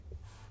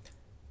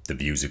The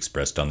views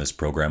expressed on this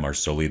program are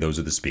solely those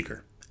of the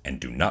speaker and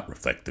do not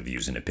reflect the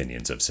views and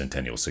opinions of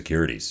Centennial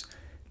Securities.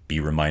 Be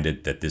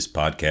reminded that this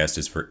podcast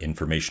is for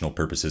informational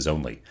purposes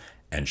only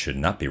and should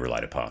not be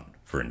relied upon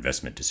for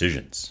investment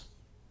decisions.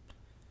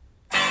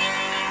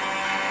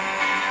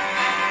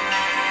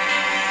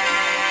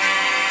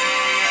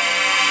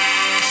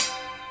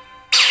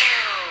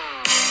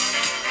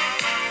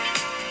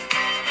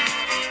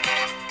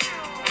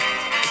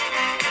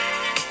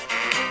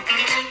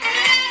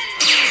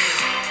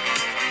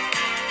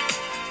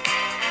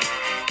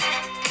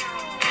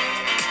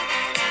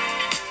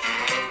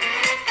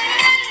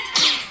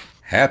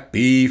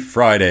 Happy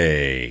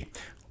Friday!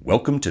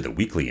 Welcome to the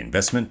Weekly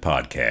Investment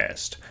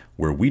Podcast,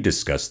 where we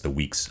discuss the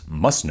week's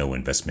must-know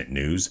investment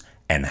news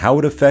and how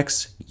it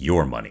affects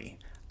your money.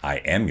 I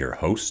am your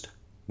host,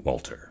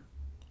 Walter.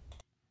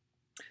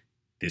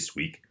 This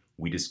week,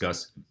 we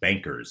discuss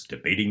bankers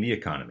debating the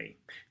economy,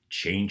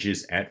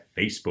 changes at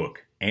Facebook,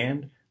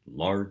 and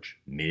large,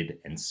 mid,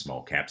 and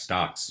small cap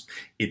stocks.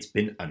 It's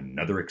been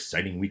another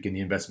exciting week in the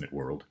investment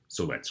world,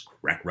 so let's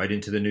crack right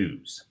into the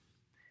news.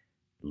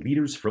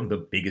 Leaders from the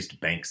biggest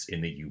banks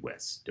in the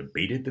U.S.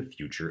 debated the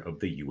future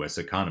of the U.S.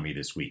 economy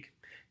this week.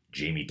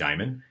 Jamie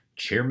Dimon,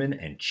 chairman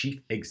and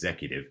chief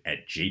executive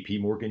at J.P.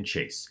 Morgan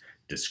Chase,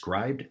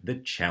 described the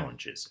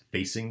challenges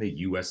facing the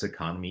U.S.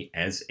 economy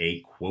as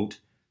a, quote,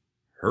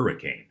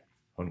 hurricane,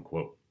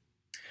 unquote.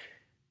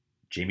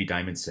 Jamie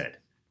Dimon said,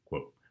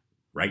 quote,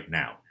 right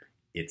now,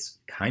 it's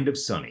kind of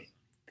sunny.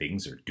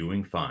 Things are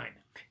doing fine.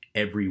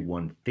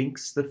 Everyone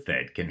thinks the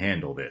Fed can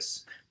handle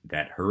this.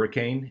 That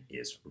hurricane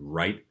is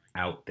right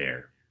out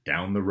there,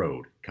 down the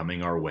road,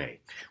 coming our way.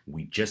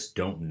 We just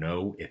don't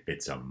know if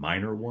it's a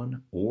minor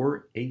one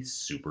or a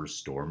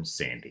superstorm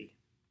Sandy,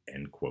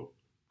 end quote.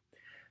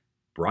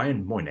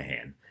 Brian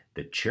Moynihan,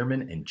 the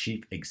chairman and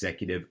chief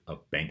executive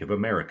of Bank of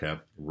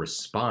America,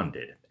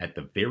 responded at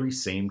the very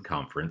same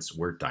conference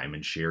where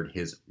Dimon shared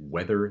his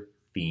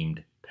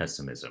weather-themed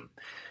pessimism.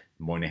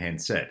 Moynihan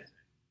said,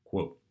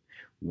 quote,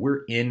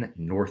 we're in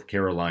North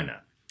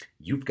Carolina.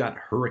 You've got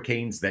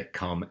hurricanes that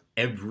come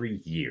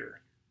every year.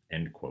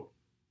 End quote.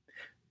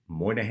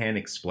 Moynihan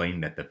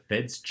explained that the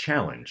Fed's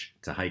challenge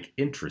to hike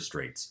interest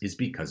rates is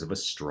because of a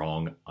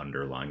strong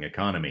underlying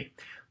economy.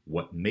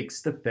 What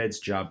makes the Fed's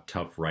job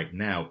tough right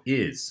now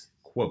is,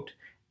 quote,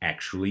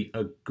 actually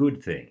a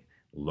good thing,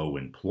 low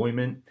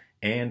employment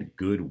and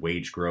good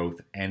wage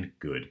growth and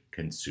good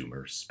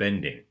consumer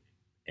spending,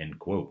 end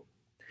quote.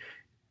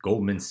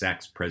 Goldman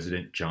Sachs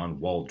President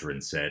John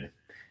Waldron said,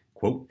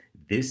 quote,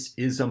 this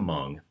is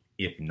among,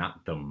 if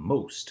not the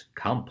most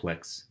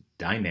complex,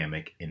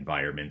 dynamic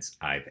environments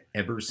I've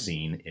ever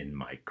seen in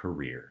my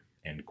career,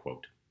 end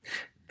quote.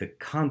 The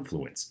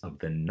confluence of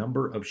the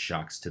number of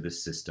shocks to the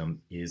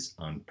system is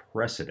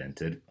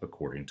unprecedented,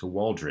 according to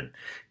Waldron.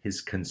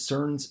 His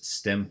concerns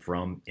stem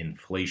from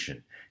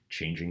inflation,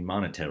 changing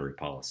monetary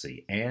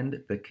policy,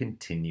 and the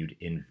continued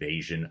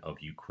invasion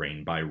of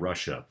Ukraine by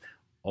Russia,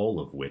 all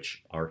of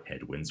which are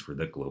headwinds for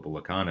the global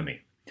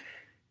economy.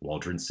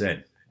 Waldron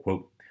said,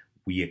 quote,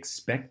 we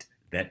expect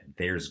that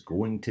there's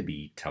going to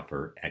be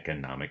tougher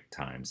economic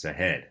times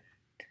ahead,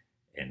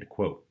 end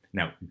quote.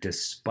 Now,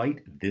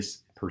 despite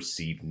this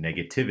perceived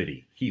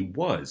negativity, he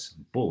was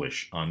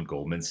bullish on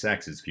Goldman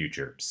Sachs'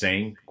 future,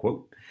 saying,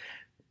 quote,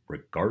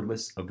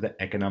 regardless of the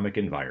economic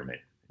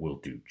environment, we'll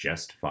do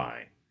just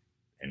fine,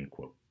 end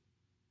quote.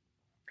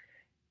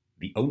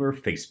 The owner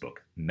of Facebook,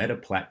 Meta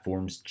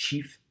Platforms'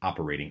 chief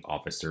operating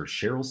officer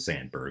Sheryl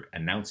Sandberg,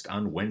 announced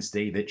on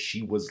Wednesday that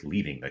she was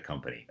leaving the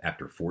company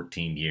after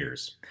 14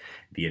 years.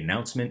 The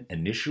announcement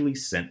initially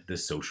sent the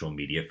social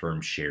media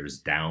firm's shares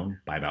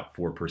down by about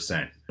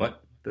 4%,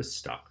 but the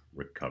stock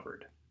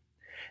recovered.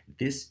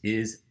 This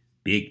is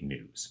big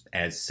news,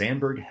 as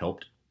Sandberg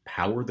helped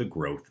power the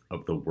growth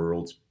of the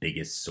world's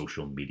biggest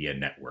social media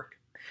network.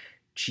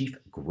 Chief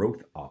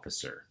Growth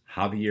Officer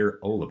Javier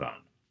Olivan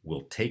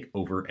will take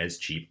over as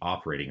Chief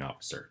Operating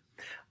Officer.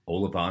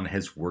 Olivan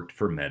has worked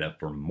for Meta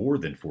for more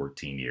than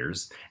 14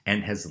 years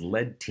and has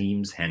led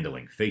teams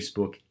handling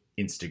Facebook,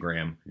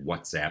 Instagram,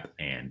 WhatsApp,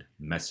 and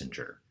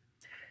Messenger.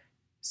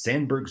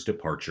 Sandberg's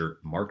departure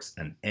marks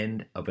an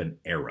end of an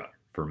era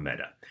for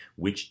Meta,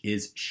 which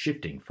is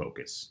shifting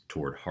focus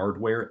toward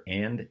hardware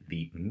and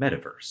the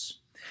metaverse.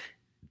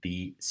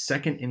 The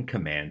second in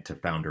command to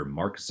founder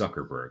Mark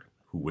Zuckerberg,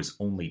 who was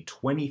only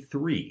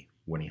 23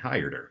 when he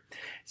hired her,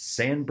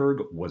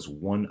 Sandberg was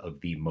one of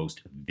the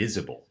most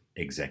visible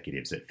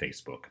executives at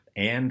Facebook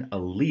and a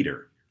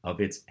leader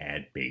of its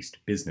ad-based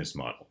business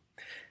model.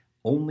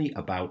 Only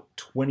about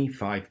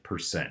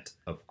 25%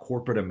 of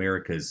corporate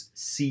America's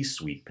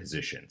C-suite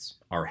positions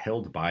are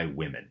held by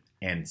women,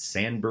 and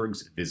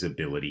Sandberg's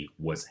visibility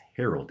was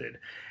heralded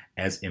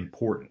as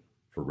important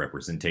for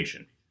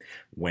representation.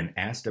 When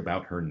asked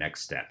about her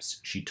next steps,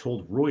 she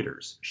told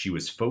Reuters she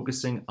was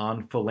focusing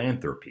on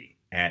philanthropy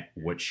at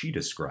what she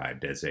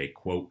described as a,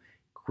 quote,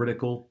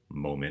 critical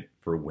moment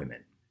for women,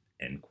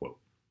 end quote.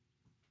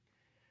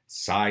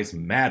 Size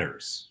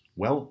matters.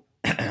 Well,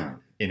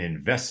 in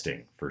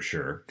investing, for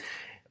sure.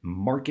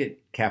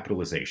 Market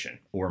capitalization,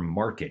 or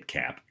market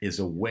cap, is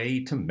a way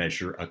to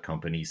measure a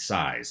company's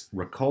size.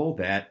 Recall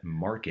that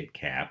market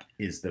cap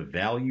is the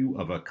value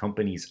of a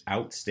company's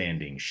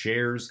outstanding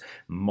shares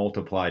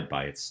multiplied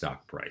by its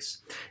stock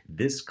price.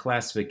 This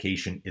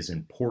classification is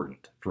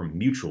important for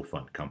mutual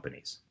fund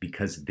companies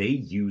because they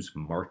use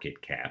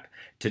market cap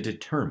to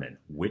determine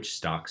which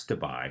stocks to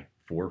buy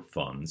for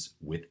funds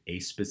with a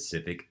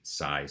specific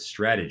size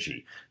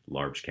strategy: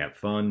 large cap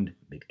fund,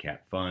 mid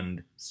cap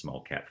fund,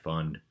 small cap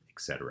fund,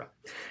 etc.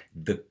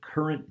 The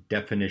current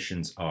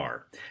definitions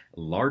are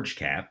large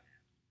cap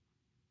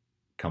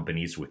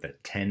companies with a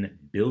 $10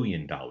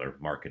 billion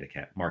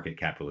market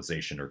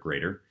capitalization or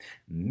greater,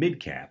 mid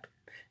cap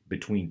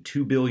between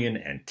 $2 billion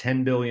and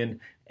 $10 billion,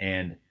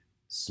 and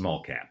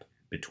small cap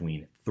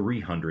between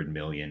 $300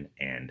 million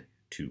and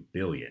 $2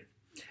 billion.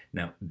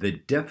 Now, the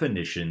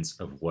definitions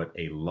of what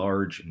a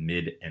large,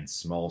 mid, and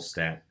small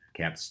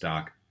cap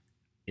stock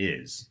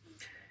is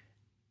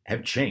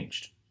have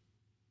changed.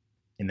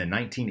 In the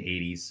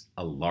 1980s,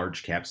 a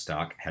large cap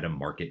stock had a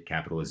market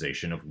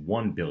capitalization of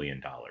 $1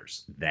 billion.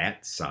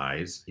 That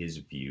size is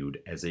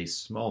viewed as a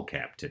small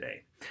cap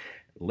today.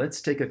 Let's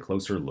take a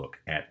closer look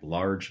at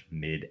large,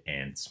 mid,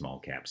 and small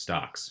cap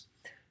stocks.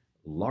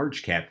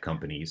 Large cap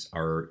companies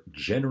are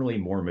generally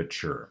more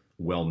mature,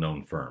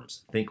 well-known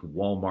firms. Think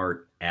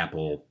Walmart,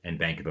 Apple, and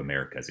Bank of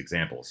America as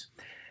examples.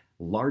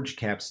 Large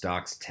cap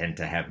stocks tend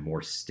to have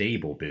more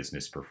stable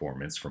business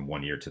performance from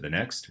one year to the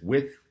next,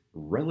 with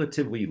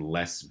relatively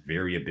less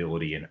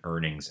variability in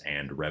earnings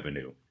and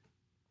revenue.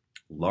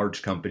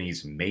 Large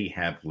companies may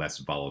have less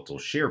volatile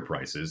share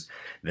prices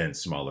than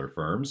smaller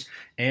firms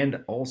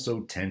and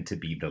also tend to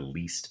be the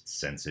least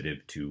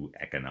sensitive to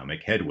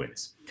economic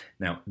headwinds.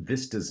 Now,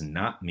 this does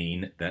not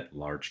mean that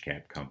large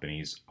cap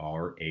companies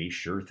are a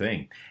sure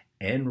thing.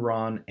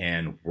 Enron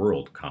and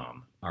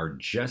WorldCom are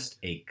just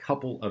a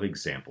couple of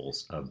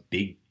examples of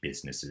big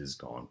businesses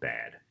gone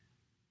bad.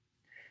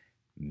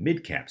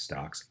 Mid-cap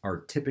stocks are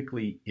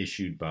typically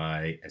issued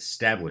by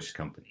established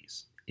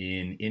companies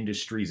in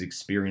industries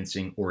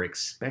experiencing or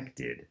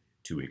expected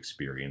to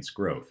experience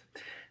growth.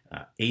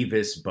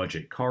 Avis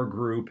Budget Car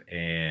Group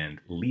and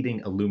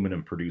leading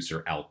aluminum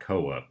producer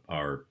Alcoa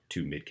are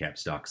two mid-cap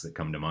stocks that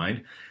come to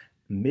mind.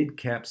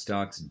 Mid-cap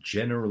stocks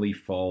generally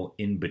fall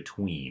in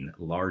between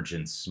large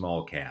and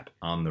small cap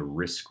on the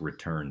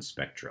risk-return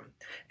spectrum,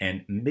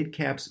 and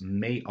mid-caps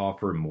may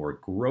offer more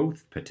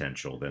growth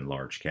potential than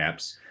large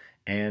caps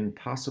and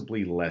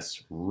possibly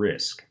less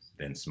risk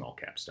than small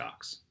cap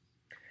stocks.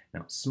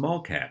 Now,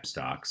 small cap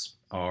stocks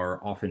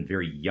are often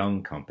very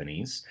young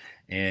companies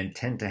and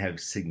tend to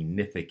have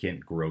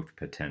significant growth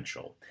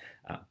potential,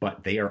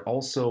 but they are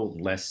also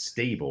less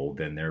stable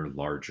than their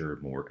larger,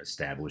 more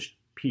established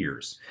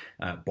peers.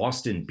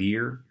 Boston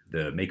Beer,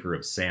 the maker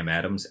of Sam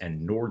Adams,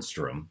 and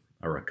Nordstrom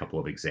are a couple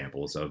of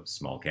examples of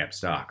small cap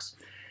stocks.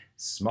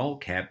 Small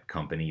cap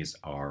companies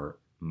are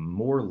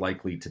more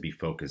likely to be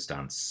focused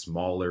on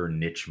smaller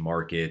niche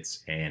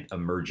markets and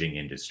emerging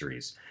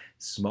industries.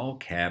 Small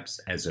caps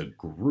as a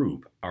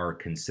group are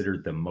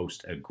considered the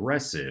most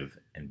aggressive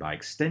and by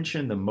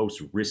extension the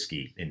most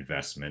risky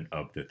investment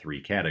of the three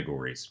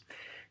categories.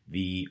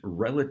 The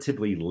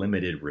relatively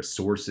limited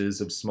resources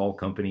of small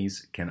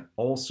companies can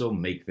also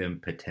make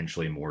them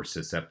potentially more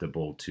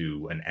susceptible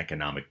to an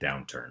economic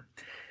downturn.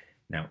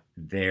 Now,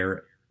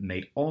 there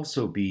may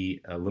also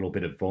be a little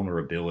bit of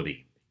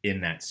vulnerability in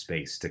that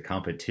space to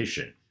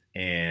competition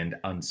and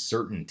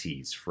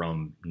uncertainties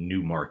from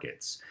new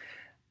markets.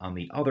 On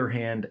the other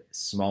hand,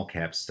 small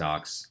cap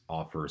stocks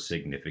offer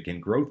significant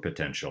growth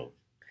potential.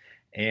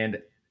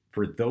 And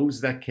for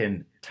those that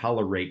can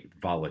tolerate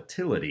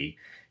volatility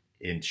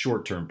in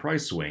short-term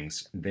price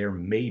swings, there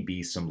may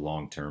be some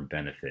long-term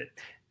benefit.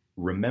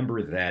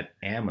 Remember that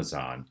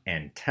Amazon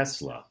and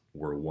Tesla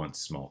were once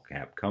small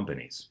cap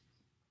companies.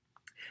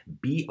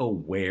 Be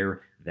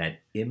aware that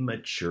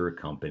immature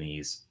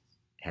companies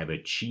have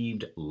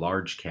achieved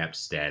large cap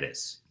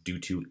status due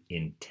to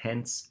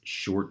intense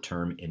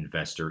short-term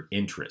investor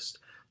interest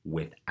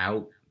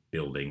without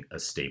building a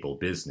stable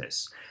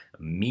business.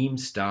 Meme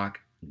stock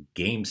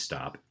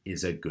GameStop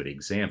is a good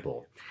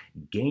example.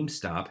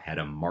 GameStop had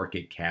a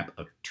market cap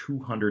of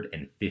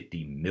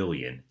 $250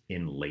 million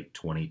in late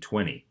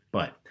 2020,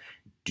 but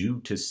due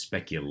to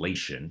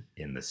speculation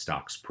in the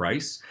stock's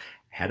price,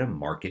 had a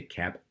market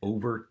cap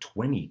over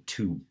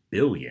 $22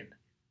 billion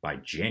by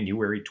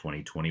January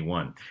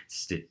 2021.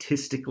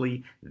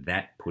 Statistically,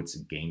 that puts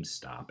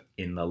GameStop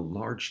in the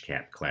large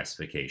cap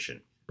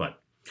classification,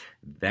 but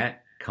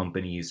that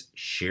company's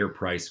share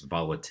price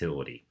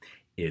volatility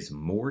is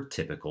more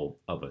typical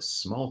of a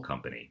small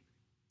company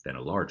than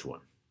a large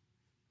one.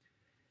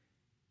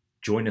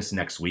 Join us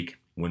next week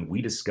when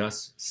we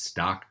discuss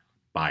stock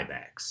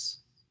buybacks.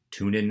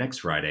 Tune in next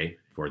Friday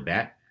for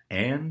that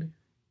and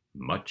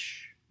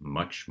much,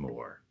 much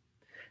more.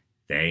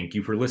 Thank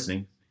you for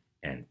listening,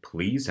 and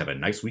please have a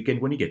nice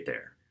weekend when you get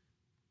there.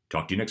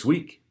 Talk to you next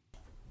week.